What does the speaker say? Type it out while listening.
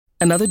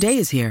Another day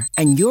is here,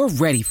 and you're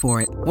ready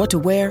for it. What to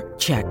wear?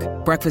 Check.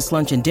 Breakfast,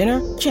 lunch, and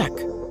dinner? Check.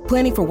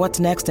 Planning for what's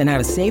next and how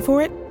to save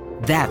for it?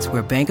 That's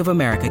where Bank of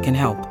America can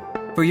help.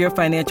 For your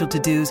financial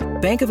to-dos,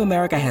 Bank of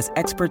America has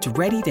experts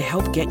ready to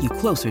help get you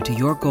closer to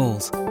your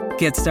goals.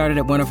 Get started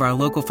at one of our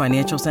local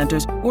financial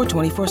centers or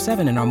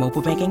 24/7 in our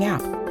mobile banking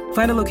app.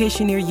 Find a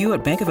location near you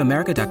at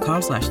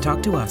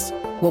bankofamerica.com/talktous.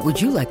 What would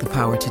you like the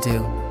power to do?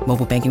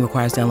 Mobile banking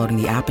requires downloading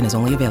the app and is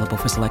only available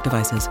for select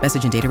devices.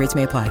 Message and data rates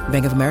may apply.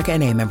 Bank of America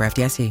N.A., member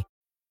FDIC.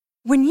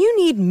 When you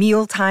need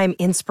mealtime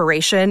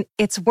inspiration,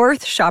 it's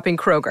worth shopping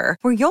Kroger,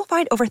 where you'll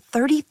find over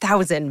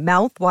 30,000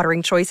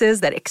 mouth-watering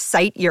choices that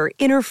excite your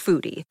inner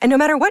foodie. And no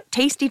matter what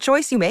tasty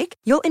choice you make,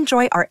 you'll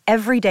enjoy our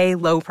everyday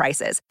low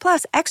prices,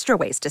 plus extra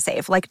ways to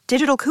save, like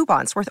digital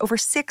coupons worth over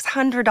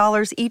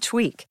 $600 each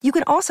week. You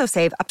can also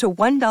save up to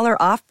 $1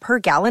 off per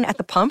gallon at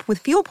the pump with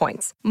fuel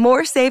points.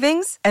 More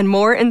savings and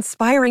more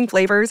inspiring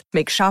flavors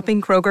make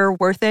shopping Kroger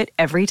worth it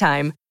every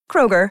time.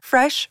 Kroger,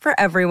 fresh for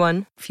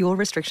everyone. Fuel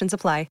restrictions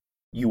apply.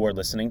 You are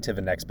listening to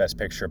the Next Best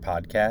Picture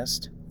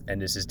podcast,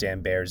 and this is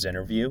Dan Baer's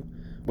interview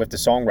with the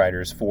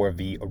songwriters for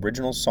the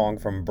original song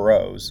from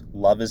Bros,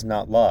 Love Is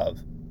Not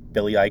Love,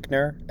 Billy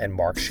Eichner and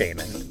Marc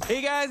Shaiman.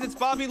 Hey guys, it's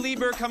Bobby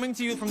Lieber coming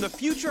to you from the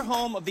future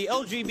home of the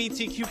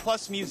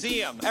LGBTQ+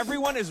 Museum.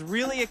 Everyone is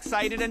really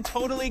excited and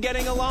totally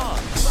getting along.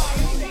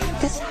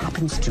 This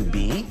happens to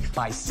be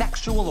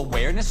Bisexual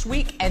Awareness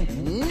Week, and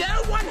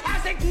no one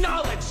has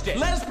acknowledged it.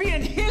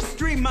 Lesbian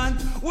History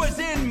Month was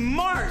in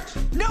March.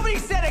 Nobody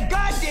said a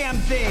goddamn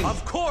thing.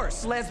 Of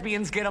course,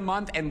 lesbians get a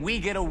month and we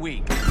get a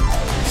week.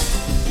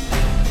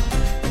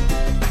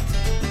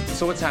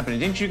 So what's happening?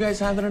 Didn't you guys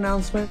have an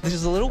announcement? This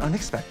is a little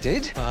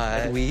unexpected,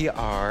 but we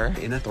are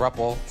in a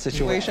throuple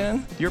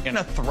situation. You're in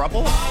a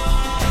throuple?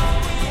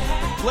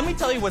 Let me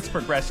tell you what's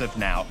progressive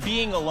now.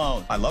 Being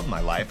alone. I love my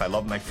life. I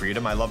love my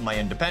freedom. I love my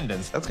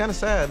independence. That's kind of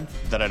sad.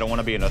 That I don't want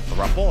to be in a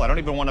throuple. I don't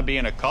even want to be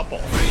in a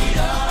couple.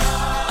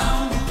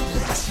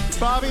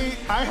 Bobby,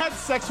 I had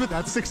sex with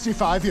that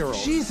 65-year-old.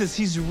 Jesus,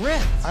 he's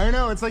ripped. I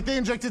know, it's like they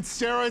injected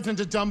steroids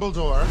into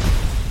Dumbledore.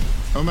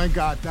 Oh my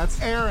God,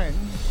 that's Aaron.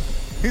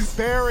 He's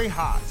very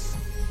hot.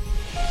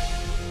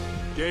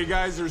 Gay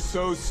guys are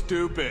so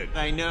stupid.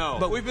 I know.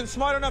 But we've been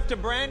smart enough to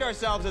brand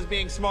ourselves as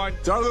being smart.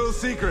 It's our little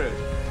secret.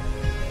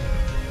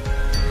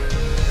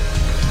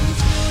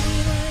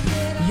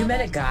 You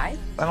met a guy?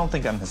 I don't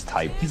think I'm his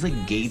type. He's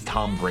like gay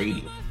Tom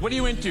Brady. What are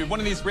you into? One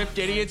of these ripped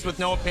idiots with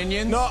no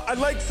opinions? No, I'd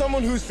like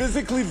someone who's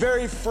physically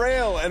very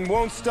frail and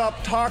won't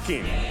stop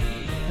talking.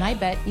 And I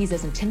bet he's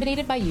as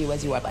intimidated by you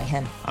as you are by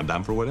him. I'm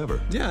down for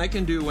whatever. Yeah, I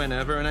can do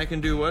whenever and I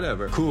can do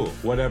whatever. Cool.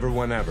 Whatever,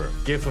 whenever.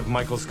 GIF of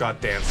Michael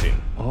Scott dancing.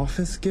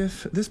 Office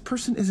GIF? This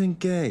person isn't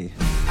gay.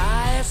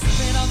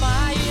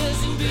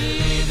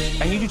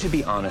 I need you to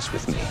be honest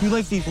with me. You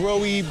like these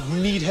rowy,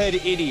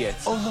 meathead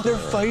idiots. Oh, they're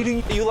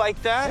fighting. You like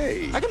that?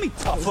 Hey. I can be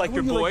tough like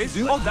your boys.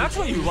 Like that's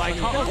what you like,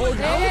 huh? Oh,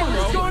 hey,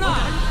 what's going on?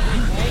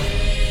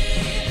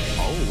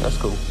 Oh, that's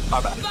cool.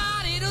 Bye bye.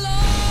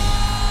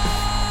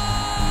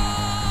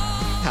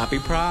 Happy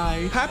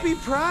Pride. Happy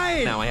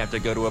Pride! Now I have to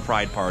go to a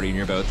Pride party and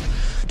you're both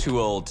too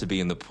old to be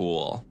in the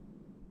pool.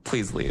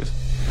 Please leave.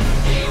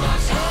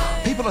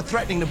 People are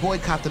threatening to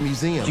boycott the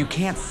museum. You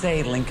can't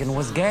say Lincoln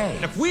was gay.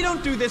 If we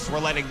don't do this, we're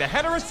letting the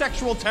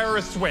heterosexual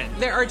terrorists win.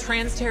 There are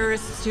trans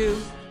terrorists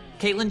too.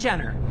 Caitlyn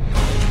Jenner.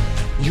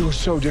 You're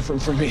so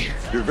different from me.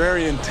 You're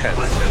very intense.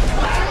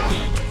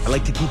 I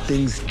like to keep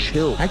things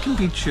chill. I can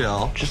be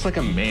chill. Just like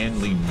a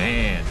manly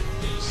man.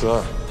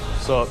 Sup?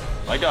 Sup?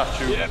 I got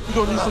you. Yeah. You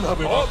gonna need some help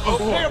here.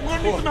 Okay, I'm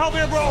gonna need some help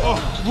here, bro.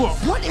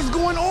 What is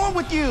going on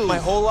with you? My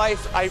whole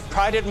life, I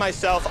prided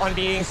myself on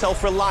being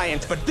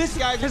self-reliant, but this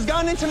guy has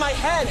gone into my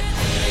head.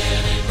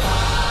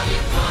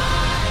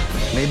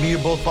 Maybe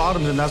you're both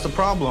bottoms and that's the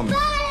problem.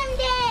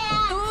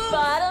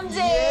 Bottom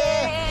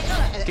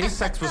dick. Gay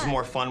sex was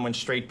more fun when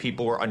straight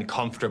people were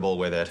uncomfortable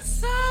with it.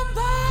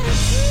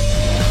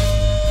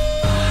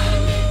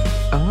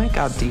 Oh my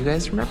God, do you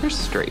guys remember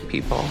Straight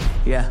People?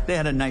 Yeah, they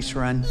had a nice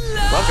run.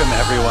 Welcome,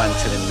 everyone,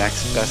 to the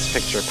Next Best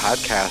Picture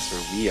podcast,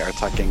 where we are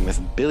talking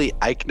with Billy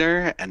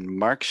Eichner and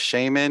Marc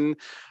Shaiman,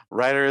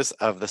 writers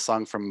of the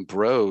song from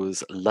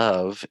Bros,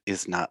 Love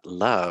Is Not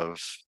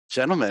Love.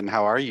 Gentlemen,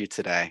 how are you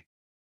today?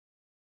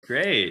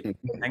 Great.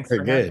 Thanks for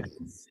having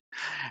us.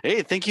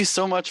 Hey, thank you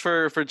so much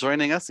for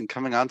joining us and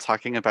coming on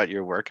talking about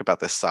your work,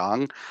 about this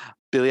song.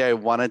 Billy, I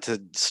wanted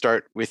to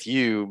start with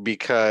you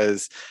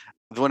because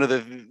one of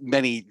the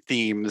many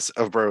themes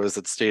of Bros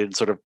that's stated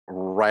sort of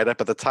right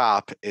up at the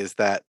top is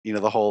that, you know,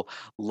 the whole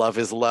love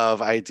is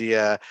love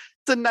idea.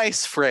 It's a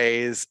nice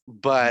phrase,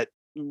 but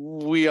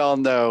we all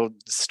know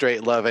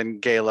straight love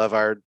and gay love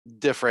are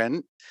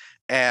different.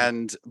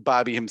 And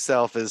Bobby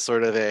himself is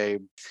sort of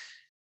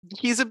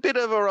he's a bit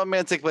of a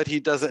romantic, but he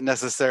doesn't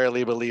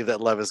necessarily believe that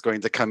love is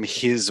going to come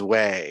his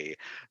way.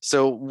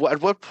 So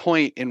at what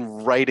point in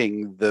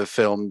writing the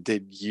film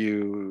did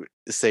you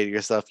say to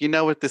yourself, you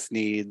know what this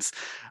needs?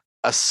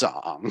 A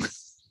song?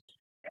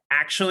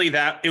 Actually,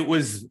 it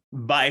was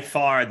by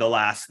far the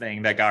last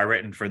thing that got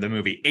written for the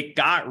movie. It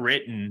got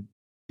written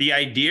the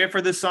idea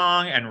for the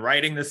song and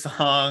writing the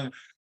song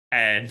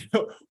and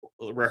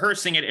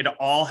rehearsing it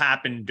all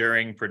happened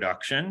during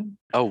production.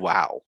 Oh,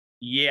 wow.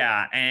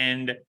 Yeah.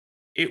 And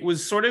it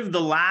was sort of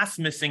the last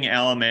missing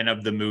element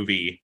of the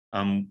movie,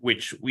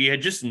 which we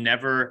had just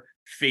never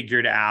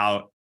figured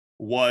out,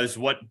 was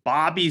what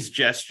Bobby's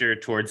gesture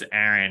towards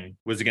Aaron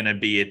was going to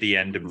be at the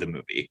end of the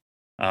movie.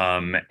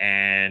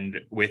 And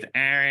with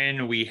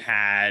Aaron, we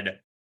had,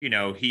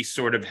 he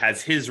sort of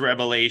has his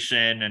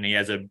revelation, and he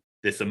has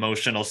this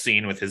emotional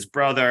scene with his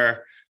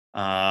brother.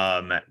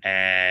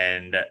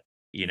 And,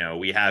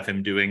 we have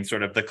him doing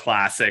sort of the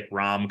classic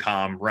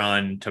rom-com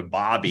run to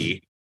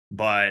Bobby,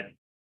 but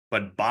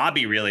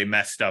Bobby really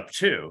messed up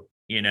too.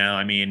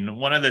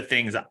 One of the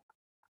things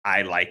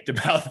I liked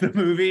about the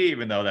movie,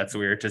 even though that's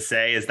weird to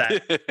say, is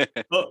that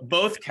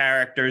both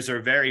characters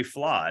are very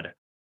flawed,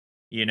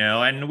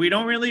 and we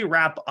don't really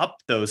wrap up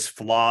those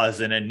flaws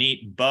in a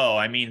neat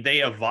bow. They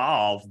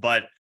evolve,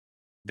 but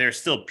they're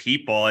still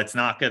people. It's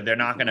not good. They're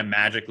not going to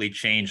magically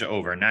change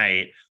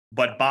overnight,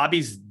 but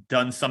Bobby's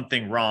done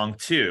something wrong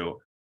too.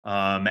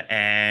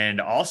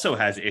 And also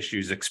has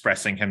issues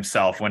expressing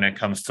himself when it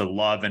comes to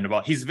love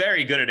he's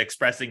very good at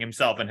expressing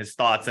himself and his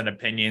thoughts and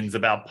opinions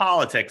about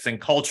politics and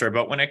culture.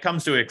 But when it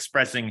comes to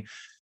expressing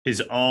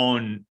his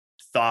own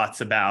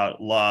thoughts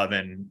about love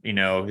and,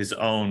 his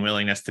own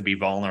willingness to be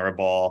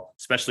vulnerable,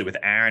 especially with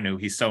Aaron, who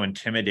he's so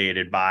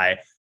intimidated by,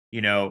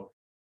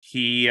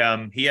 he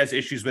has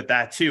issues with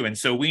that too. And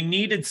so we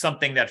needed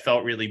something that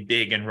felt really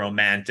big and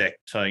romantic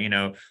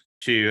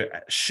to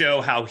show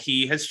how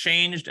he has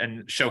changed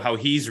and show how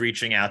he's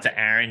reaching out to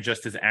Aaron,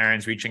 just as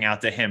Aaron's reaching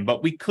out to him.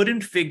 But we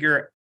couldn't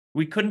figure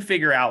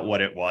out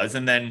what it was.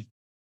 And then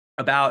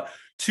about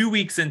 2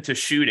 weeks into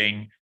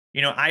shooting,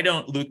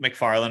 Luke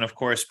Macfarlane, of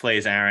course,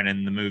 plays Aaron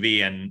in the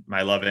movie and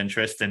my love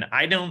interest. And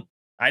I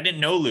didn't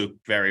know Luke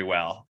very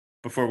well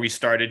before we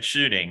started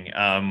shooting.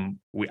 I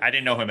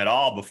didn't know him at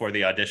all before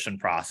the audition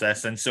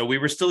process. And so we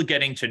were still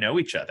getting to know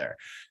each other.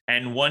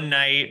 And one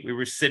night we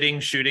were sitting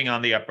shooting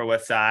on the Upper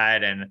West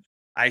Side, and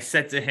I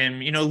said to him,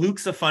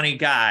 Luke's a funny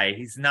guy.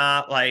 He's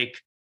not like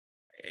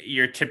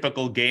your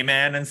typical gay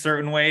man in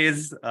certain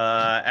ways.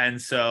 And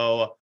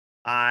so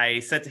I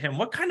said to him,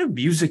 what kind of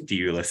music do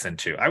you listen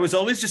to? I was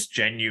always just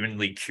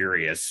genuinely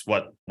curious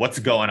what's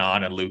going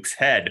on in Luke's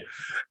head.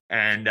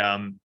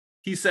 And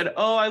he said,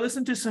 oh, I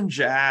listen to some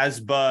jazz,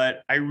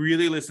 but I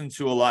really listen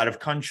to a lot of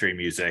country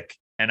music,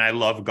 and I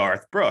love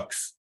Garth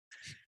Brooks.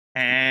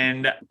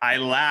 And I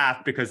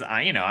laughed because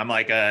I'm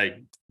like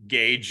a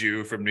gay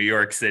Jew from New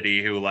York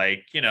City who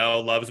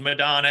loves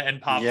Madonna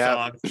and pop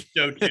songs,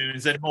 show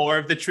tunes, and more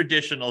of the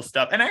traditional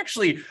stuff. And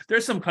actually,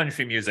 there's some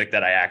country music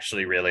that I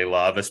actually really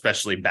love,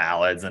 especially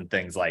ballads and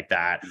things like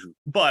that.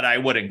 But I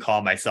wouldn't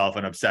call myself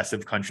an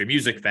obsessive country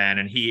music fan,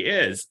 and he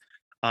is.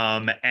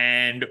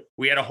 And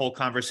we had a whole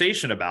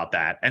conversation about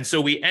that. And so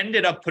we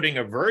ended up putting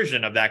a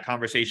version of that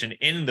conversation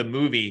in the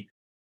movie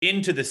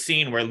into the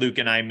scene where Luke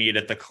and I meet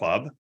at the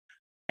club.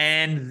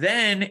 And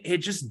then it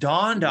just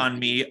dawned on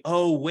me,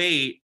 oh,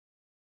 wait,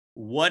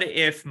 what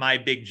if my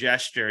big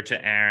gesture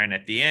to Aaron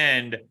at the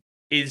end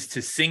is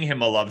to sing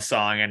him a love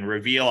song and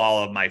reveal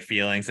all of my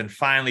feelings and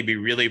finally be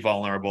really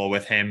vulnerable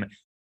with him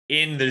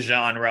in the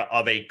genre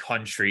of a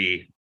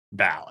country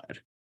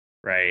ballad,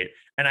 right?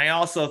 And I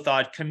also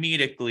thought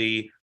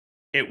comedically,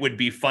 it would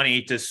be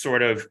funny to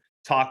sort of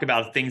talk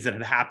about things that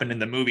had happened in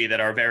the movie that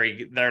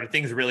are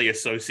things really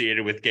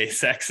associated with gay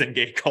sex and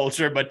gay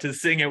culture, but to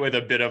sing it with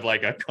a bit of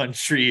like a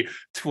country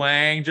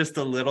twang, just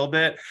a little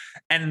bit.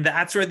 And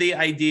that's where the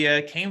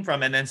idea came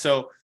from. And then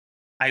so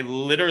I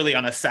literally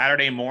on a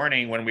Saturday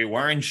morning when we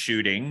weren't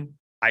shooting,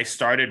 I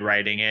started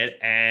writing it.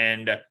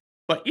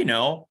 But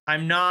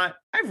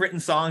I've written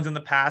songs in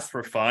the past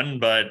for fun,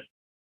 but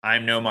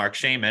I'm no Marc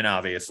Shaiman,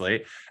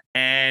 obviously.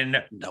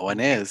 And no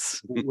one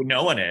is.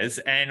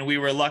 And we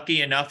were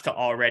lucky enough to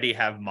already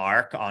have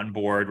Mark on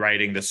board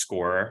writing the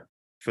score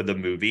for the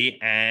movie.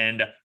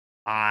 And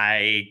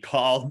I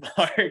called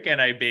Mark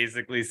and I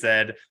basically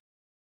said,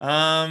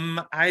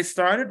 I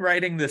started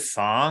writing this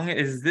song.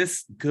 Is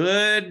this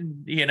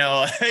good?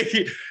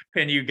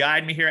 Can you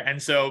guide me here?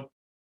 And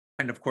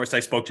of course,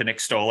 I spoke to Nick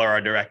Stoller, our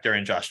director,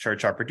 and Josh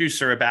Church, our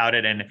producer, about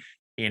it. And,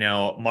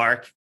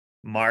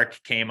 Mark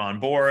came on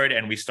board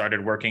and we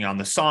started working on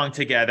the song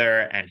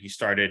together, and he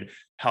started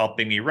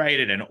helping me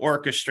write it and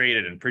orchestrate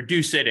it and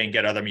produce it and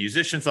get other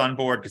musicians on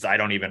board, because I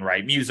don't even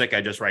write music.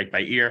 I just write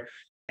by ear.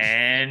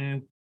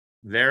 And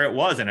there it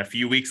was. And a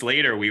few weeks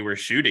later, we were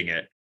shooting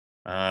it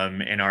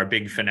in our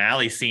big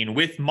finale scene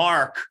with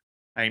Mark.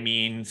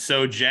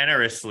 So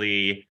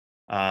generously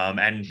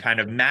and kind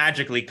of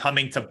magically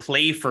coming to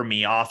play for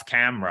me off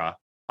camera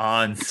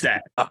on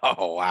set.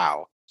 Oh,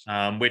 wow.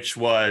 Which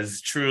was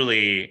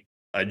truly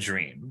a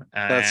dream.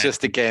 That's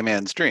just a gay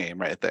man's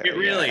dream right there. It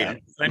really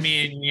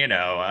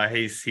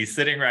is. He's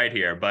sitting right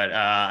here, but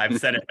I've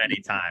said it many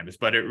times,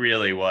 but it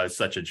really was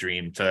such a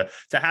dream to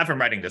have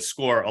him writing the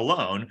score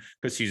alone,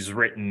 because he's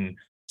written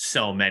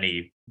so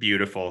many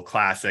beautiful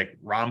classic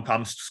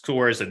rom-com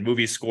scores and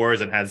movie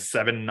scores, and has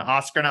 7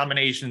 Oscar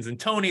nominations and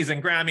Tonys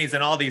and Grammys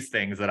and all these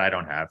things that I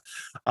don't have,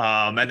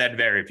 and that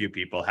very few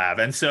people have.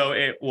 And so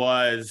it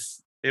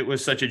was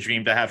such a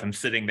dream to have him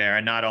sitting there.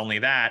 And not only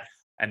that,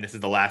 and this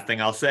is the last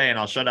thing I'll say and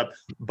I'll shut up,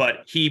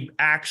 but he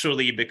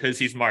actually, because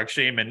he's Marc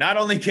Shaiman, not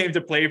only came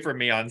to play for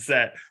me on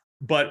set,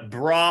 but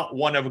brought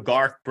one of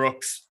Garth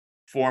Brooks'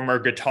 former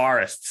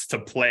guitarists to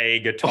play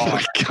guitar.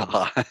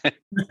 Oh my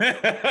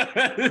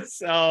God.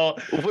 So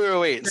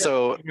wait.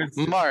 So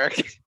Mark,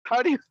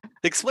 how do you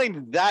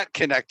explain that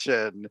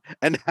connection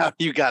and how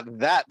you got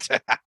that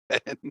to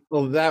happen?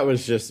 Well, that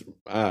was just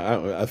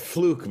a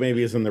fluke,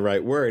 maybe isn't the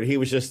right word. He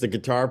was just the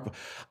guitar.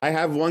 I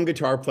have one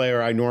guitar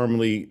player I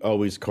normally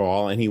always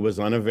call, and he was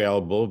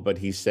unavailable, but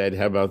he said,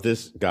 how about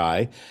this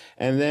guy?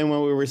 And then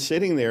when we were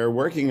sitting there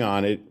working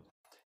on it,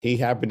 he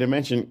happened to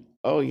mention,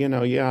 oh,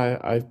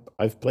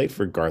 I've played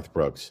for Garth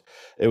Brooks.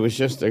 It was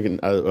just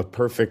a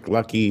perfect,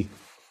 lucky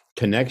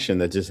connection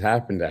that just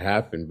happened to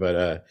happen,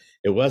 but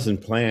it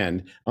wasn't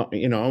planned.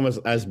 Almost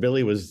as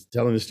Billy was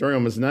telling the story,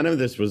 almost none of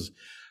this was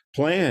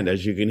planned.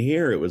 As you can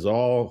hear, it was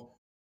all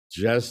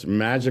just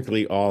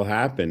magically all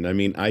happened. I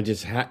mean, I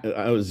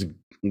was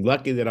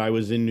lucky that I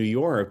was in New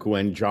York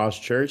when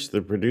Josh Church,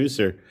 the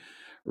producer,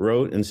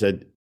 wrote and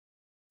said,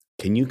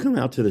 can you come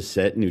out to the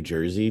set in New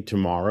Jersey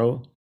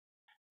tomorrow?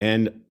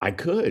 And I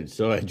could.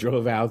 So I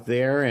drove out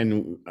there,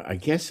 and I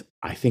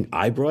think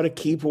I brought a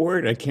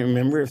keyboard. I can't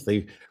remember if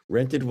they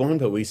rented one,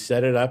 but we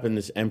set it up in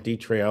this empty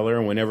trailer.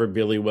 And whenever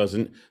Billy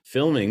wasn't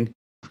filming,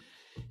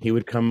 he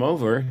would come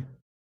over.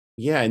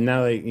 Yeah, and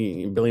now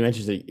that Billy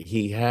mentions that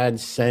he had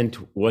sent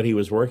what he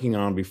was working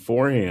on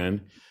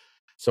beforehand.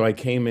 So I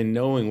came in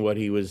knowing what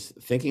he was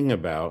thinking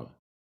about.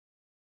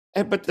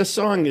 But the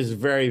song is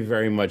very,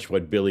 very much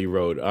what Billy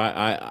wrote.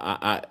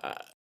 I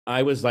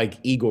was like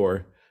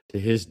Igor to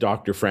his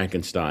Dr.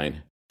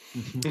 Frankenstein.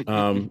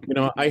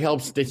 I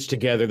helped stitch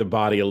together the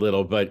body a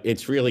little, but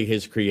it's really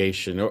his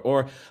creation.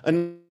 Or a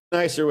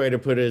nicer way to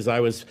put it is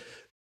I was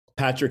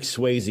Patrick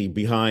Swayze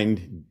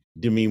behind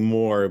Demi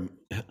Moore,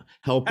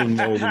 helping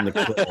mold in the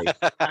clay.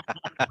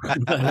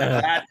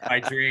 That's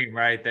my dream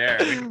right there.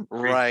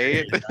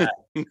 Right.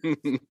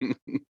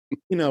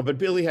 But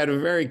Billy had a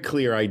very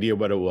clear idea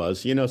what it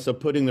was, so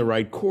putting the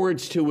right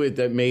chords to it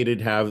that made it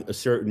have a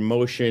certain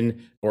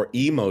motion or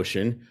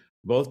emotion,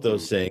 both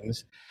those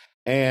things,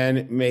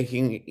 and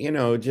making,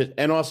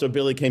 and also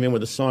Billy came in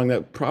with a song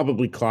that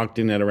probably clocked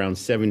in at around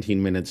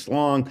 17 minutes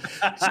long.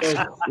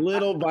 So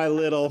little by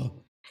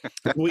little,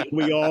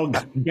 we all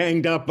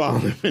ganged up on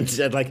him and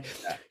said, like,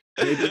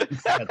 maybe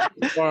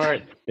this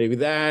part, maybe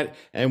that.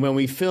 And when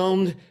we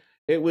filmed,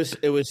 it was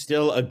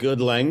still a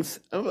good length,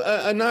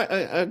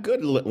 a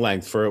good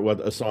length for what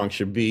a song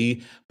should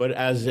be. But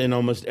as in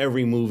almost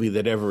every movie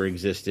that ever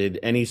existed,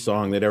 any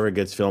song that ever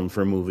gets filmed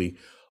for a movie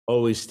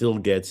always still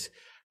gets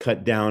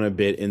cut down a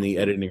bit in the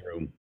editing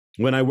room.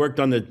 When I worked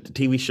on the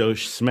TV show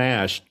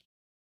Smash,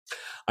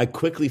 I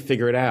quickly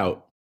figured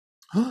out,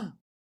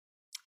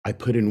 I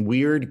put in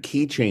weird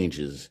key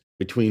changes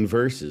between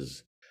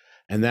verses,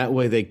 and that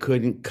way they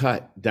couldn't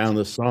cut down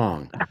the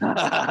song.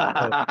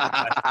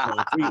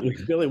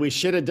 Billy, we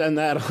should have done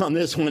that on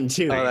this one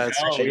too. Oh, that's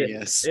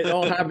genius. It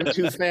all happened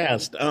too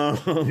fast.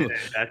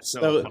 That's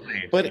so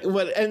funny. But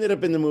what ended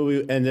up in the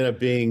movie ended up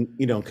being,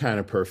 kind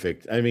of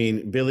perfect. I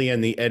mean, Billy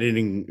and the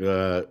editing,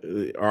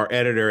 our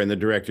editor and the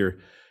director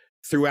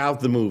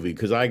throughout the movie,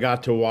 because I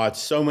got to watch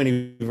so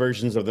many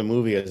versions of the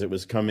movie as it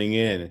was coming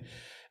in.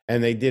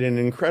 And they did an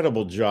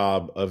incredible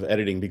job of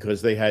editing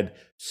because they had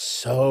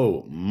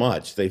so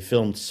much. They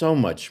filmed so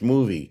much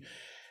movie.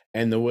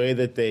 And the way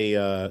that they,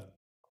 the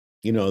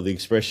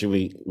expression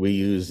we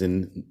use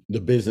in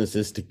the business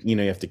is to, you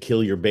have to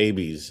kill your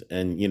babies.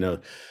 And,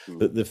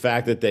 the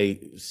fact that they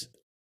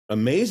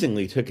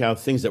amazingly took out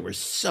things that were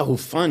so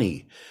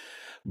funny,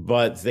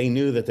 but they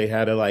knew that they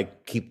had to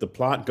keep the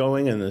plot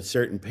going in a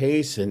certain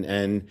pace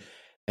and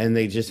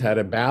they just had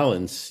a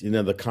balance,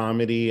 the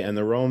comedy and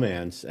the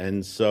romance.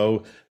 And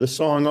so the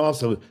song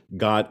also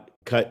got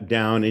cut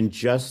down in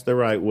just the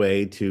right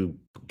way to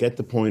get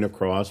the point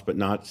across, but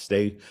not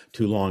stay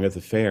too long at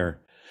the fair.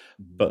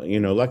 But,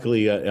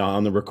 luckily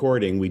on the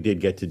recording, we did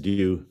get to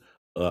do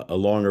a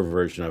longer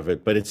version of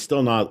it, but it's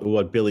still not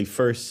what Billy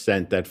first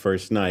sent that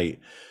first night.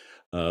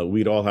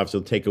 We'd all have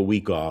to take a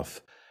week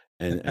off.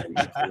 And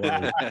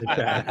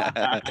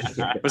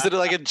was it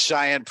like a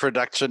giant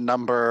production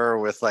number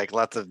with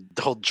lots of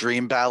whole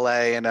dream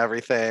ballet and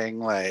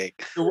everything? It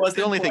was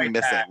the only thing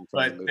missing.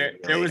 But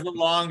there was a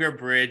longer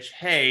bridge.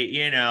 Hey,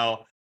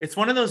 it's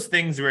one of those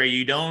things where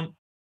you don't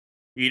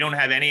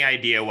have any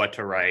idea what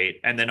to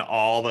write, and then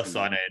all of a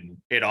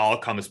sudden it all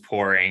comes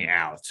pouring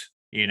out.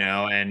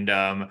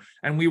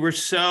 And we were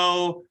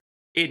so.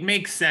 It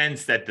makes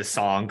sense that the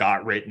song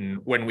got written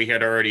when we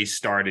had already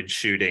started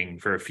shooting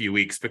for a few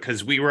weeks,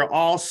 because we were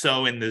all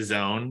so in the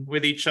zone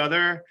with each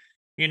other,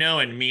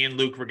 and me and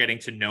Luke were getting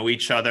to know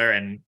each other.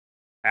 And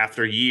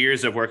after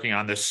years of working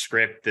on this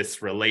script,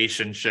 this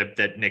relationship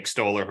that Nick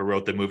Stoller, who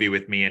wrote the movie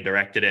with me and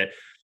directed it,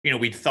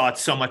 we'd thought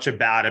so much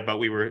about it, but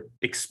we were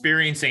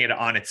experiencing it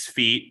on its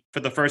feet for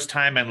the first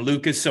time. And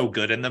Luke is so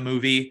good in the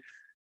movie,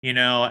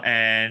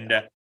 and,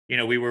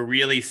 we were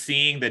really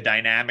seeing the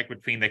dynamic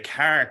between the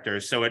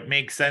characters. So it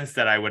makes sense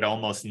that I would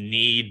almost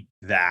need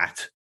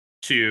that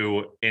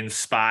to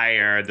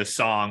inspire the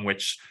song,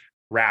 which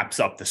wraps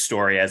up the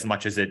story as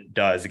much as it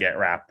does get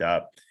wrapped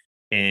up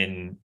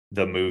in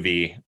the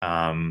movie.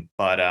 And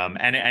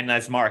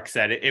as Mark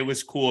said, it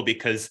was cool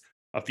because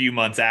a few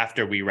months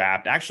after we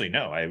wrapped, actually,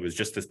 no, it was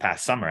just this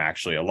past summer,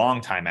 actually, a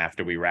long time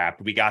after we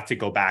wrapped, we got to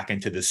go back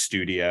into the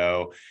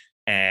studio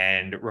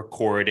and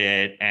record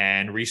it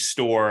and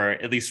restore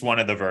at least one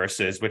of the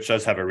verses, which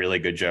does have a really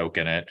good joke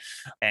in it,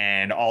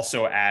 and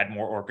also add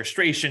more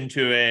orchestration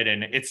to it.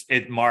 And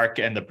Mark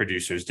and the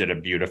producers did a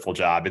beautiful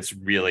job.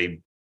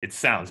 It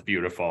sounds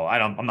beautiful.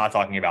 I'm not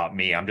talking about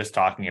me. I'm just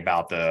talking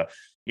about the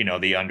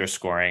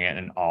underscoring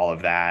and all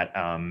of that.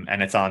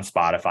 And it's on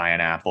Spotify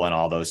and Apple and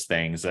all those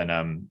things. And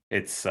I'm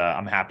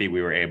happy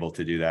we were able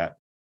to do that.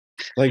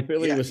 Like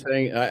Billy was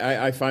saying,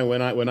 I find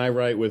when I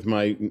write with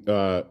my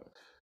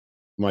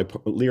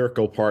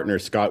lyrical partner,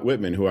 Scott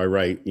Whitman, who I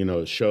write,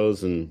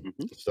 shows and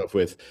stuff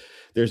with,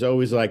 there's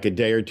always like a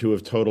day or two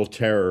of total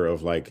terror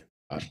of like,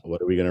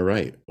 what are we going to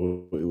write?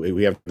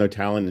 We have no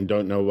talent and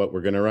don't know what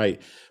we're going to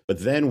write. But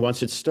then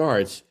once it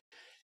starts,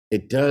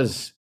 it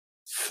does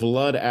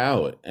flood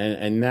out.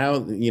 And now,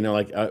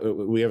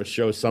 we have a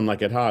show, Some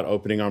Like It Hot,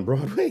 opening on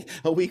Broadway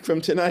a week from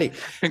tonight.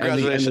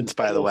 Congratulations,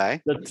 by the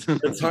way.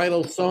 The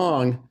title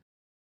song,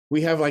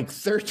 we have like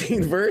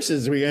 13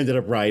 verses we ended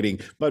up writing,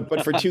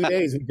 but for 2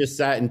 days we just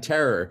sat in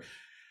terror.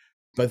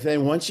 But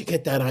then once you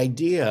get that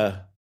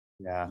idea,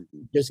 you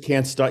just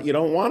can't stop. You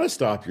don't want to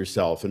stop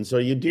yourself. And so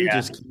you do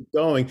just keep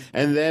going.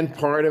 And then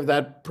part of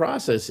that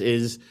process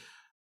is,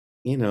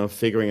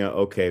 figuring out,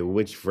 okay,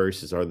 which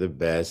verses are the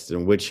best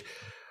and which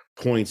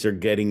points are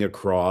getting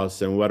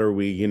across and what are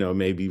we,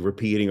 maybe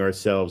repeating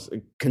ourselves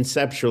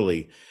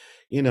conceptually,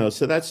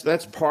 so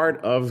that's part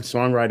of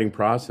songwriting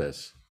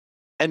process.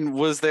 And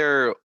was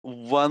there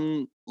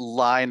one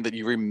line that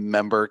you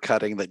remember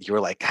cutting that you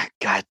were like,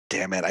 God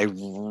damn it, I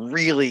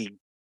really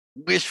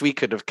wish we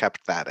could have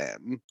kept that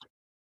in?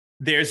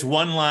 There's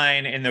one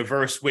line in the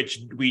verse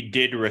which we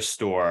did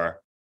restore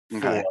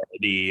for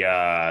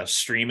the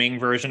streaming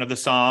version of the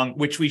song,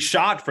 which we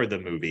shot for the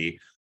movie,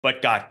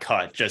 but got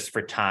cut just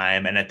for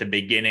time. And at the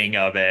beginning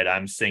of it,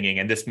 I'm singing,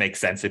 and this makes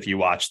sense if you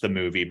watch the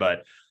movie,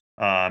 but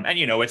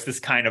it's this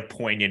kind of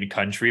poignant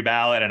country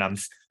ballad. And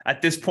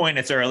at this point,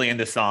 it's early in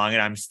the song,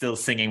 and I'm still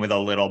singing with a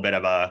little bit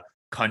of a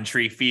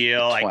country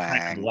feel. I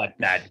kind of let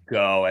that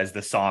go as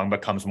the song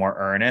becomes more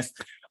earnest.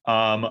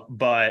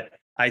 But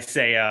I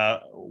say,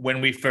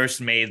 when we first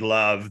made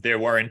love, there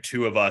weren't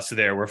two of us,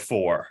 there were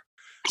four.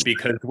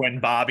 Because when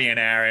Bobby and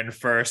Aaron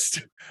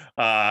first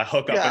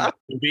hook up in the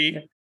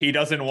movie, he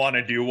doesn't want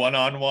to do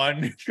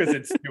one-on-one because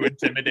it's too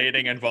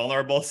intimidating and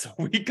vulnerable. So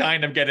we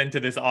kind of get into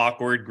this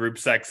awkward group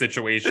sex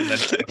situation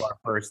that's our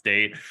first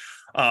date,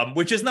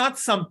 which is not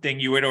something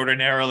you would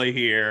ordinarily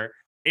hear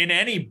in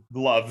any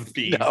love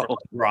theme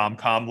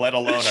rom-com, let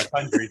alone a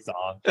country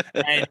song.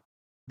 And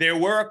there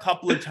were a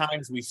couple of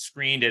times we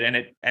screened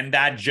it, and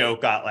that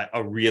joke got like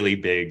a really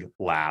big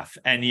laugh,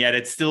 and yet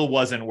it still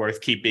wasn't worth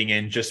keeping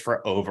in just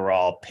for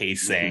overall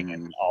pacing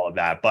and all of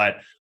that. But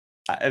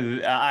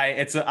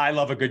I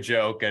love a good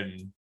joke,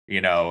 and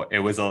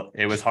it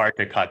was hard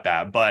to cut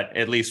that, but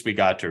at least we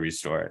got to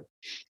restore it.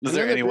 Is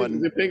there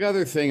anyone? The big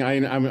other thing,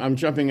 I'm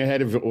jumping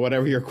ahead of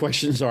whatever your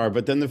questions are,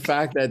 but then the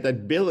fact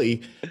that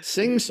Billy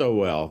sings so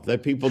well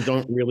that people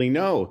don't really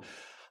know.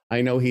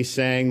 I know he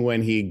sang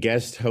when he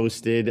guest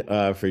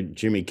hosted for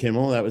Jimmy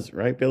Kimmel. That was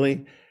right,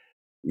 Billy?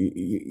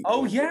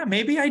 Oh, yeah,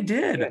 maybe I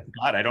did.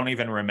 God, I don't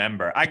even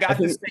remember. I got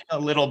to sing a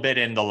little bit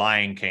in the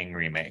Lion King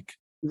remake.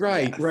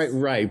 Right.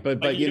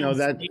 But you know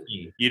that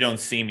you don't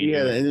see me.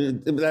 Yeah,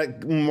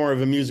 that more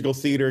of a musical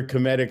theater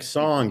comedic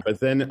song. But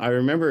then I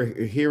remember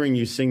hearing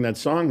you sing that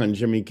song on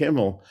Jimmy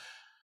Kimmel,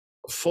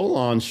 full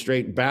on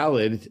straight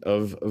ballad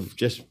of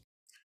just.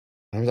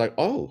 I was like,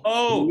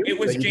 it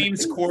was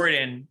James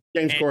Corden.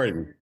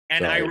 Corden.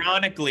 And Sorry.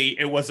 Ironically,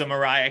 it was a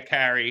Mariah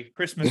Carey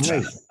Christmas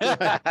song.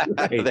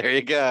 Right. There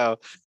you go.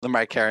 The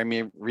Mariah Carey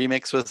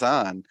remix was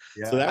on.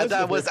 Yeah. So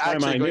that was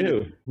actually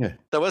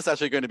that was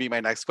actually going to be my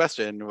next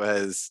question.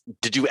 Was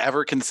did you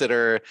ever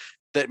consider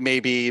that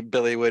maybe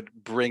Billy would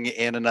bring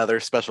in another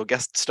special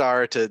guest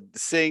star to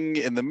sing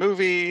in the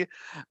movie,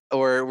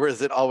 or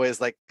was it always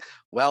like,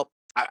 well,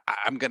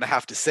 I'm going to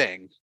have to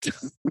sing?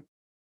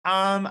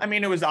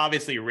 It was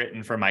obviously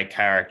written for my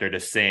character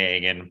to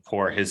sing and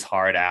pour his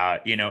heart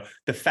out.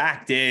 The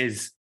fact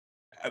is,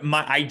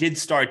 I did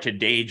start to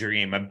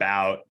daydream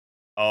about,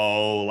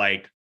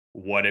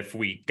 what if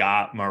we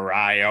got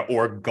Mariah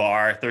or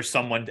Garth or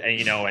someone,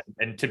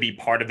 and to be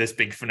part of this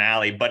big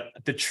finale. But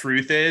the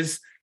truth is,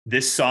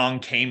 this song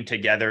came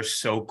together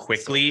so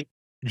quickly.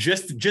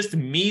 Just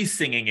me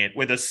singing it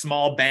with a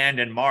small band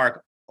and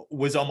Mark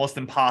was almost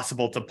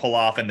impossible to pull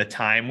off in the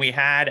time we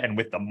had and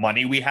with the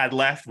money we had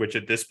left, which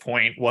at this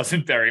point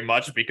wasn't very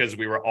much because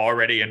we were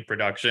already in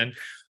production.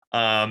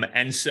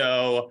 And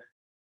so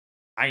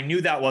I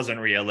knew that wasn't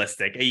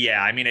realistic.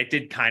 Yeah, I mean, it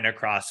did kind of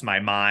cross my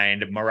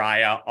mind.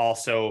 Mariah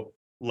also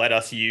let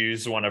us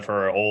use one of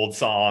her old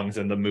songs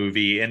in the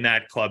movie in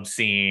that club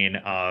scene.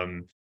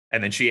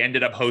 And then she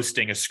ended up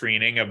hosting a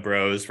screening of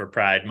Bros for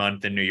Pride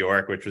Month in New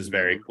York, which was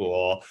very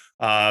cool.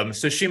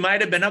 So she might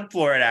have been up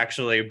for it,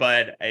 actually,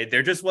 but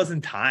there just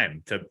wasn't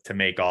time to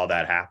make all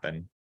that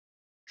happen.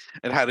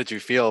 And how did you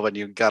feel when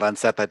you got on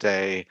set that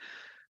day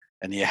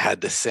and you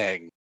had to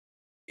sing?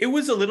 It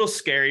was a little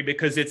scary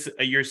because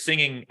you're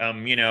singing,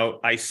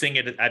 I sing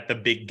it at the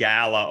big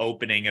gala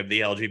opening of the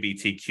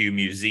LGBTQ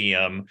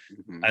museum.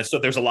 So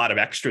there's a lot of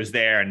extras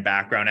there and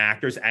background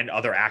actors and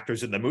other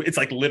actors in the movie. It's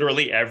like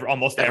literally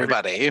almost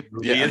everybody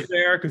is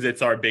there because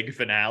it's our big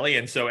finale.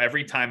 And so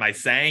every time I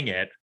sang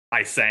it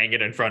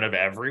in front of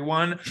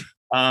everyone.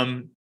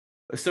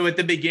 So at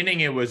the beginning,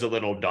 it was a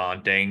little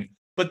daunting.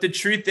 But the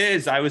truth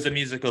is, I was a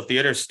musical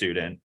theater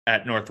student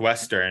at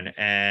Northwestern,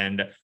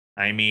 and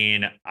I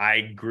mean,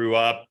 I grew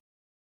up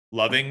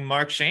loving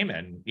Marc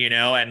Shaiman,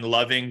 and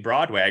loving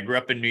Broadway. I grew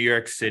up in New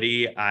York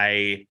City.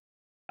 I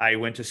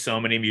went to so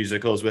many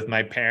musicals with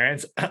my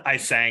parents. I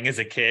sang as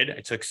a kid.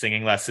 I took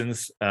singing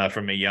lessons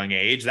from a young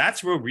age.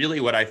 That's really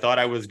what I thought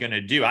I was going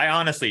to do. I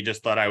honestly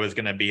just thought I was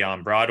going to be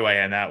on Broadway,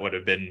 and that would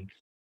have been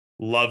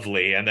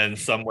lovely. And then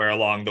somewhere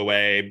along the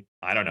way,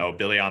 I don't know,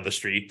 Billy on the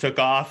Street took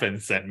off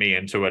and sent me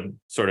into a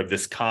sort of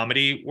this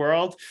comedy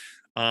world.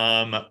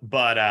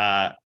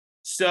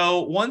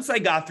 So once I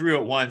got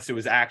through it once, it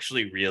was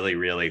actually really,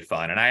 really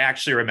fun. And I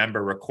actually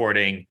remember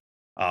recording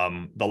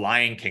the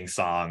Lion King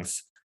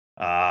songs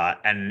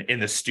and in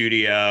the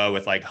studio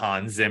with like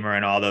Hans Zimmer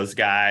and all those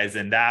guys.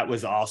 And that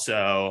was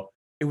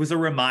it was a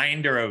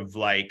reminder of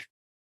like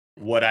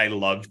what I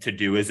loved to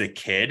do as a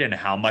kid and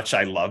how much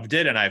I loved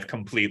it. And I've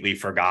completely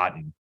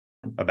forgotten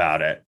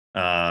about it.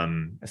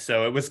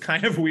 So it was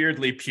kind of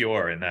weirdly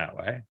pure in that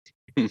way.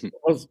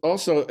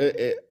 Also,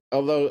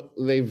 although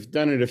they've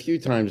done it a few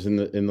times in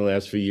the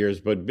last few years,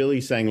 but Billy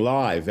sang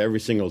live every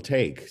single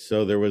take,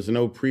 so there was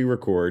no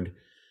pre-record,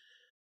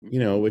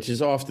 which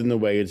is often the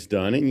way it's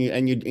done,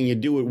 and you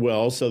do it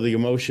well, so the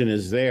emotion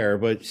is there,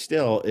 but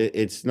still,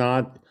 it's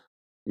not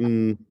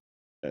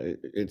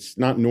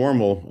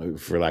normal,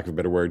 for lack of a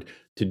better word,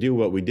 to do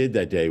what we did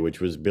that day,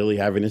 which was Billy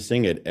having to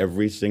sing it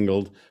every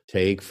single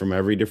take from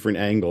every different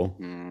angle.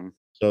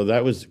 So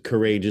that was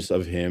courageous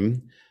of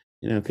him.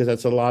 Because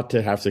that's a lot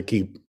to have to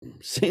keep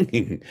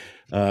singing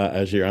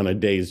as you're on a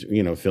day's,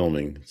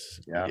 filming.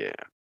 Yeah.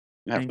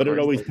 But it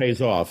always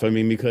pays off. I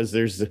mean, because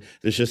there's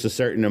just a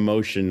certain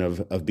emotion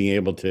of being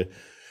able to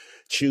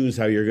choose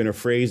how you're going to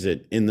phrase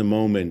it in the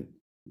moment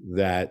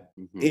that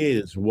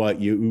is what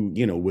you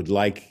would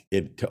like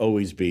it to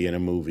always be in a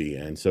movie.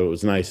 And so it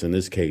was nice in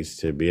this case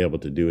to be able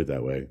to do it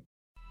that way.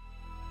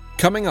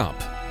 Coming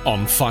up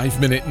on 5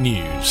 Minute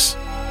News,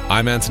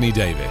 I'm Anthony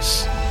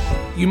Davis.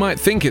 You might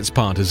think it's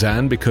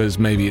partisan because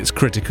maybe it's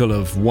critical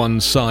of one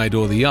side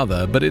or the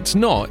other, but it's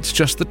not. It's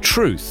just the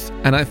truth.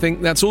 And I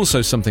think that's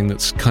also something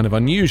that's kind of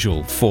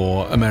unusual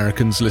for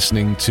Americans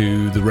listening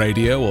to the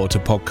radio or to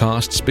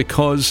podcasts,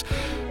 because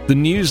the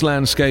news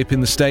landscape in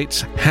the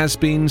States has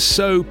been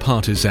so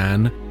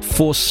partisan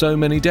for so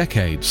many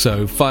decades.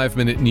 So 5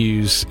 Minute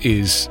News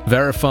is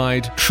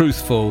verified,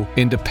 truthful,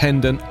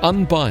 independent,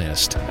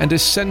 unbiased, and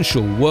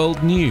essential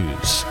world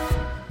news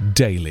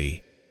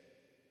daily.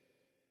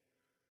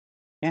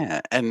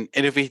 Yeah, and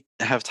if we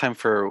have time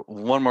for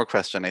one more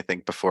question, I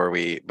think before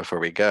we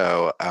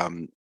go,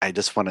 I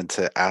just wanted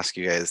to ask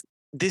you guys.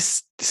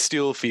 This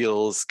still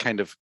feels kind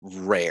of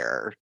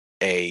rare,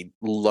 a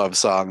love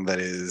song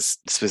that is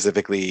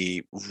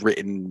specifically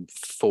written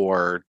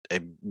for a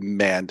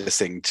man to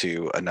sing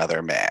to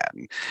another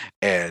man,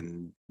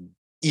 and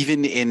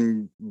even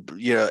in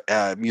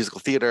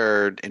musical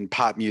theater, in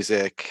pop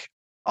music,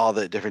 all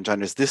the different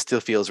genres, this still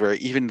feels rare,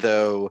 even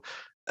though,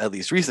 at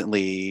least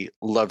recently,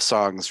 love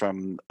songs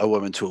from a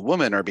woman to a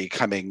woman are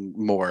becoming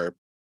more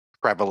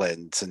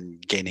prevalent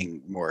and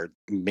gaining more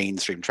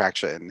mainstream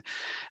traction.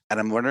 And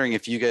I'm wondering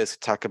if you guys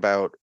could talk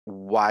about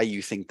why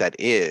you think that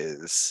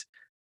is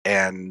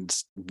and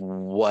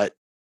what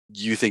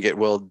you think it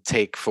will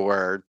take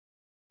for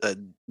a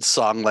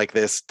song like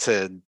this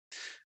to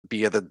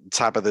be at the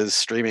top of the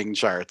streaming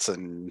charts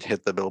and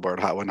hit the Billboard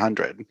Hot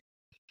 100.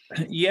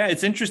 Yeah,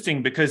 it's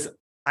interesting because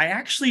I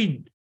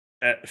actually...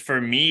 for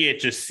me, it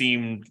just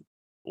seemed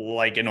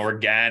like an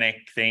organic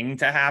thing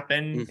to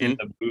happen in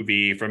the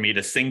movie for me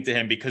to sing to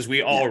him, because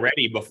we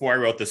already, before I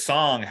wrote the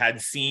song, had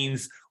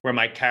scenes where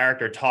my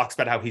character talks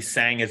about how he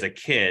sang as a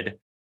kid,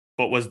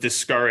 but was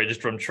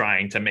discouraged from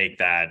trying to make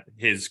that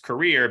his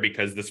career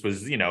because this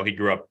was, he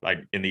grew up like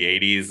in the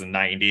 80s and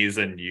 90s,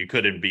 and you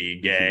couldn't be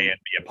gay and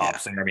be a pop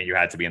singer. I mean, you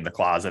had to be in the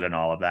closet and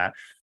all of that.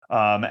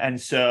 And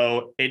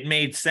so it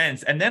made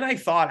sense. And then I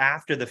thought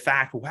after the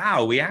fact,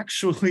 wow, we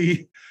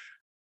actually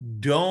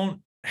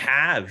don't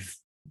have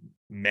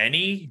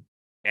any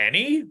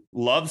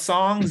love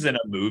songs in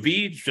a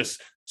movie just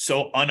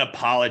so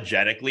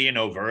unapologetically and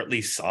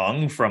overtly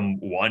sung from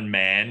one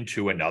man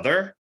to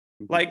another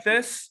like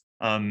this.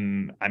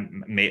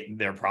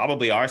 There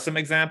probably are some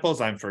examples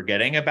I'm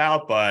forgetting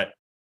about, but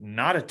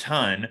not a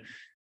ton.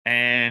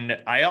 And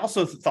I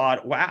also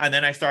thought, wow. And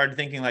then I started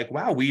thinking like,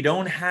 wow, we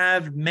don't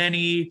have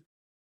many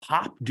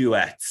pop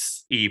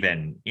duets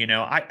even,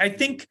 I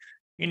think,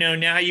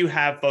 now you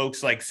have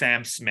folks like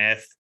Sam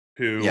Smith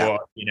who,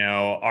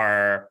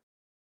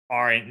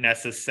 aren't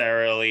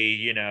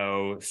necessarily,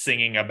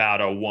 singing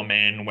about a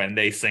woman when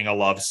they sing a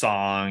love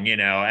song,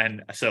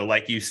 and so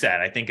like you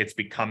said, I think it's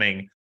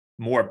becoming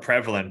more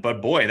prevalent,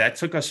 but boy, that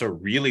took us a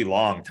really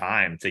long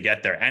time to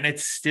get there. And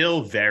it's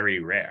still very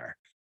rare.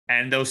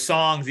 And those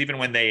songs, even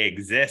when they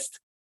exist,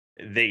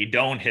 they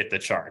don't hit the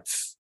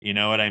charts. You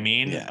know what I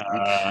mean?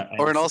 Yeah.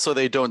 And also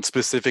they don't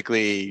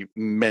specifically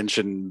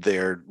mention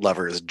their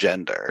lover's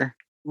gender.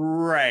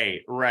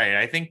 Right.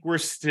 I think we're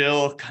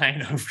still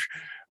kind of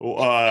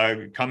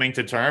coming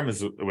to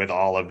terms with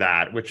all of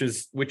that, which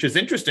is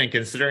interesting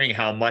considering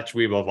how much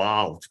we've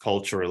evolved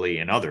culturally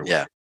in other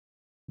ways.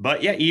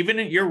 But yeah,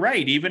 you're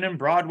right, even in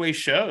Broadway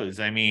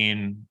shows, I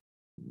mean,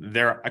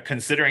 they're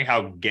considering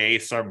how gay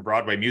some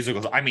Broadway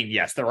musicals. I mean,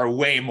 yes, there are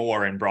way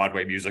more in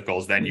Broadway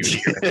musicals than you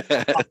hear in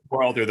the pop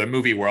world or the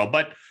movie world,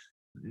 but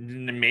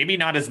maybe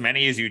not as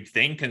many as you'd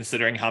think,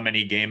 considering how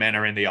many gay men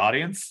are in the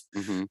audience.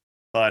 Mm-hmm.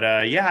 But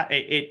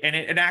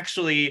it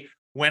actually,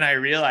 when I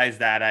realized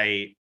that,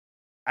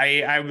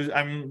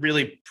 I'm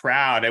really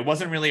proud. It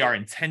wasn't really our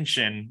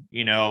intention,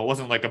 it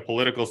wasn't like a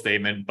political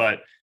statement,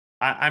 but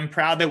I'm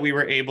proud that we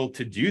were able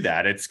to do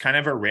that. It's kind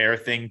of a rare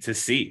thing to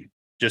see.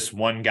 Just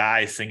one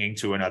guy singing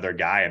to another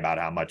guy about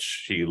how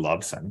much he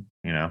loves him,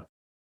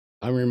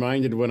 I'm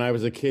reminded when I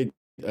was a kid,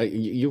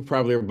 you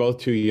probably are both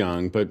too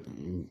young, but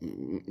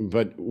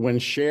when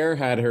Cher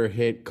had her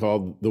hit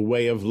called The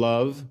Way of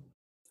Love,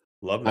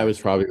 I was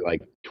probably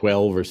like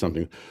 12 or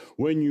something.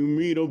 When you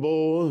meet a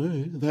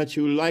boy that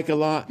you like a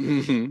lot.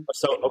 Mm-hmm.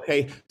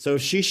 So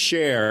she's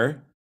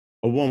Cher,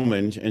 a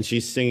woman, and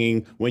she's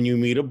singing When You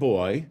Meet a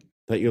Boy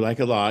that you like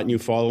a lot and you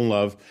fall in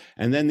love.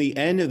 And then the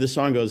end of the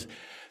song goes,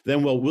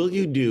 then what will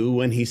you do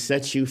when he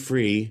sets you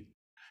free,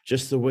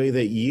 just the way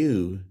that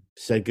you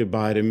said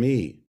goodbye to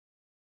me?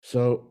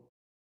 So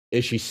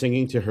is she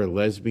singing to her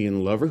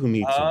lesbian lover who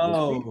meets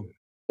him?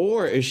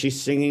 Or is she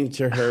singing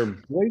to her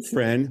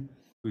boyfriend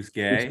who's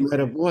gay? Who's met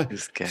a boy?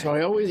 Who's gay. So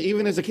I always,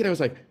 even as a kid, I was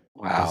like,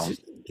 wow, is this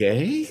a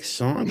gay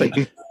song? But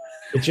it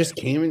just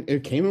came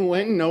and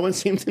went, and no one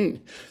seemed to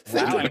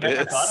think I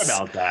never thought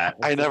about that.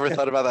 I never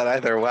thought about that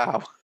either.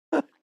 Wow.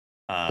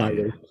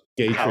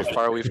 How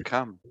far we've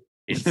come.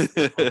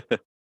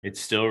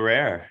 It's still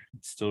rare.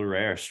 It's still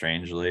rare,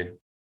 strangely.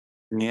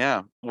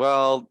 Yeah.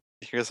 Well,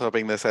 here's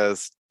hoping this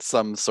has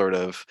some sort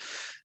of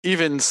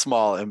even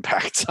small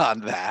impact on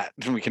that.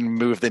 We can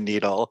move the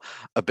needle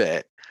a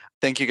bit.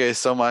 Thank you guys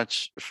so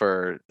much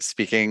for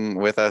speaking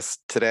with us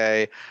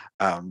today.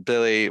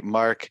 Billy,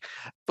 Mark,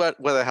 but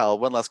what the hell,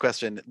 one last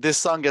question. This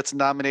song gets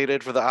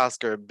nominated for the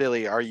Oscar.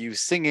 Billy, are you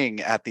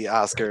singing at the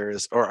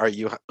Oscars, or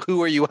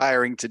who are you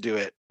hiring to do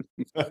it?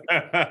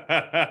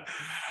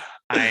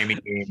 I mean,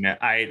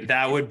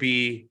 that would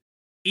be,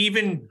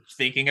 even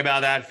thinking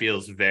about that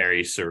feels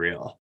very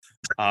surreal.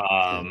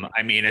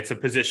 I mean, it's a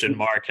position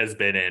Mark has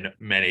been in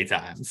many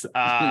times.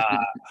 I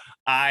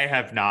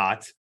have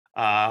not.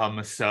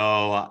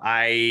 So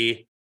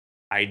I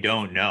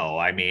don't know.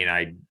 I mean,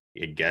 I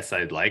guess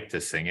I'd like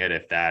to sing it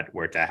if that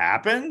were to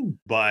happen,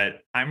 but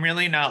I'm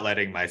really not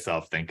letting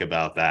myself think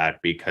about that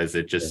because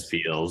it just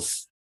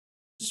feels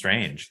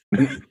strange.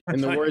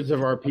 In the words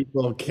of our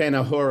people,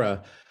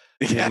 Kanahura.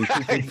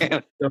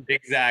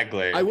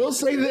 Exactly. I will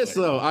say this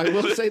though. I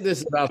will say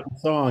this about the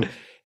song.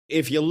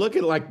 If you look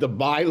at like the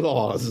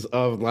bylaws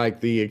of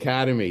like the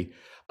Academy,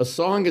 a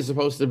song is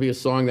supposed to be a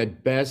song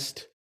that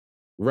best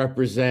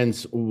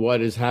represents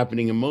what is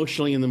happening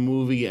emotionally in the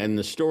movie and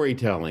the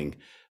storytelling.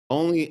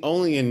 Only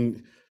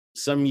in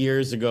some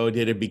years ago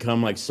did it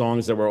become like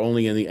songs that were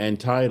only in the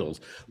end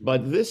titles.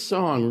 But this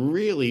song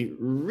really,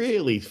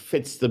 really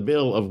fits the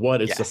bill of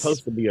what it's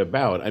supposed to be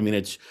about. I mean,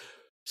 it's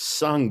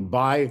sung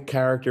by a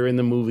character in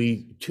the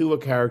movie to a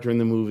character in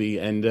the movie,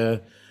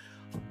 and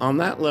on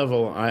that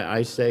level,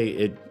 I say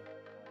it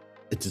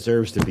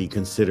deserves to be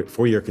considered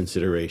for your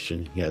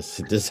consideration. Yes,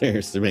 it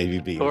deserves to maybe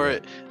be. Or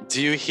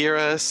do you hear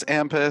us,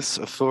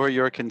 Ampus? For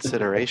your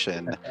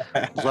consideration,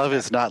 Love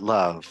Is Not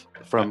Love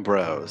from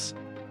Bros,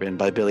 written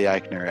by Billy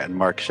Eichner and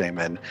Mark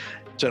Shaman.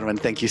 Gentlemen,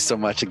 thank you so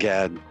much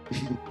again.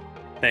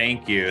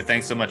 Thank you.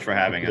 Thanks so much for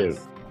having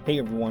us. Hey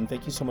everyone,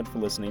 thank you so much for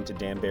listening to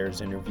Dan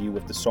Baer's interview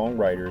with the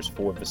songwriters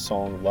for the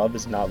song Love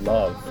Is Not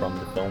Love from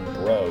the film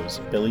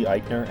Bros, Billy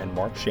Eichner and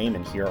Mark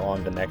Shaman, here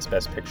on the Next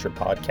Best Picture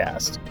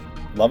podcast.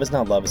 Love Is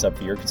Not Love is up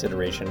for your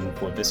consideration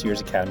for this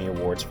year's Academy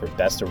Awards for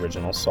Best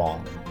Original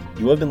Song.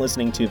 You have been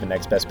listening to the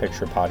Next Best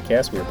Picture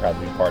podcast. We are proud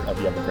to be part of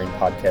the Evergreen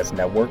Podcast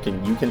Network,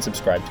 and you can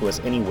subscribe to us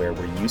anywhere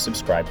where you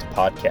subscribe to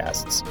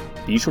podcasts.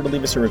 Be sure to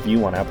leave us a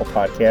review on Apple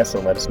Podcasts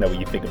and let us know what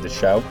you think of the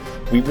show.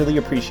 We really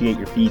appreciate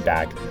your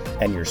feedback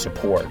and your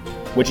support,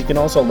 which you can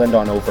also lend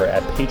on over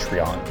at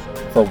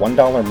Patreon. For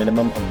 $1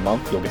 minimum a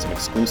month, you'll get some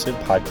exclusive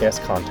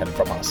podcast content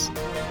from us.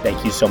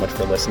 Thank you so much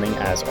for listening,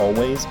 as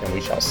always, and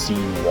we shall see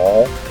you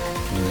all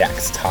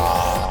next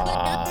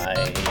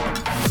time.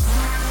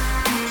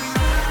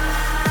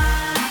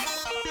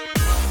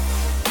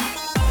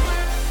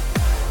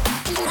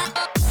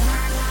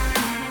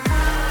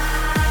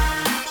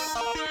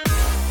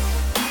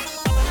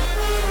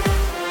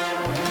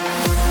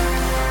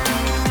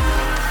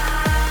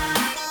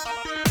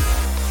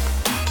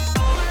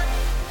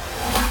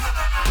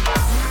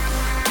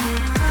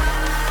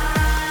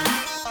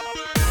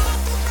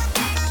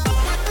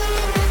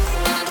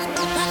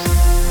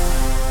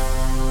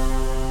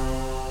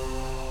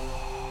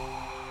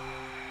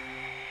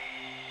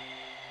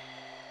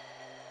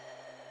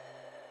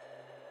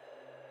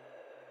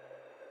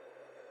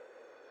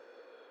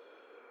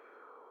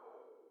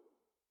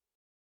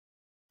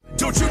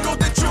 Don't you know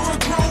that you're a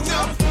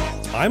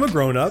grown-up? I'm a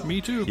grown-up.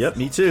 Me too. Yep,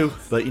 me too.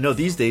 But you know,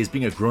 these days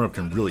being a grown-up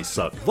can really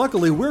suck.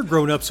 Luckily, we're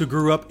grown-ups who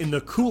grew up in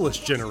the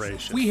coolest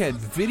generation. We had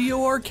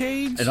video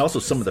arcades. And also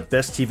some of the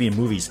best TV and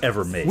movies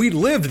ever made. We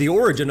lived the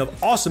origin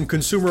of awesome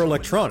consumer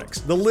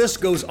electronics. The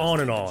list goes on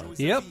and on.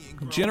 Yep,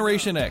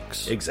 Generation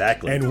X.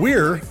 Exactly. And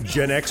we're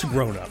Gen X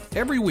grown-up.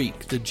 Every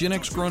week, the Gen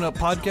X Grown Up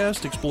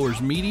podcast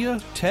explores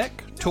media,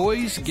 tech,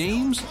 toys,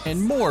 games,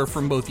 and more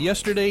from both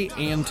yesterday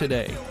and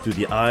today. Through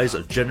the eyes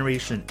of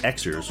Generation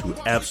Xers who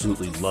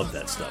absolutely love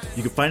that stuff.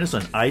 You can find us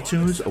on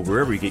iTunes or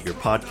wherever you get your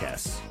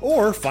podcasts.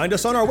 Or find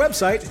us on our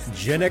website,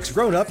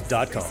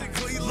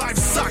 genxgrownup.com. Life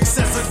sucks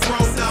as a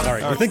grown-up. All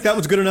right, you think that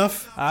was good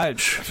enough? I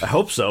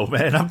hope so,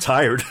 man. I'm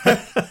tired.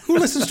 Who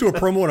listens to a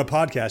promo on a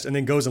podcast and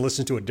then goes and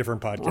listens to a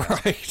different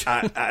podcast?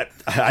 Right.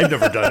 I've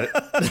never done it.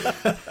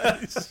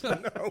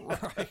 No.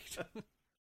 Right.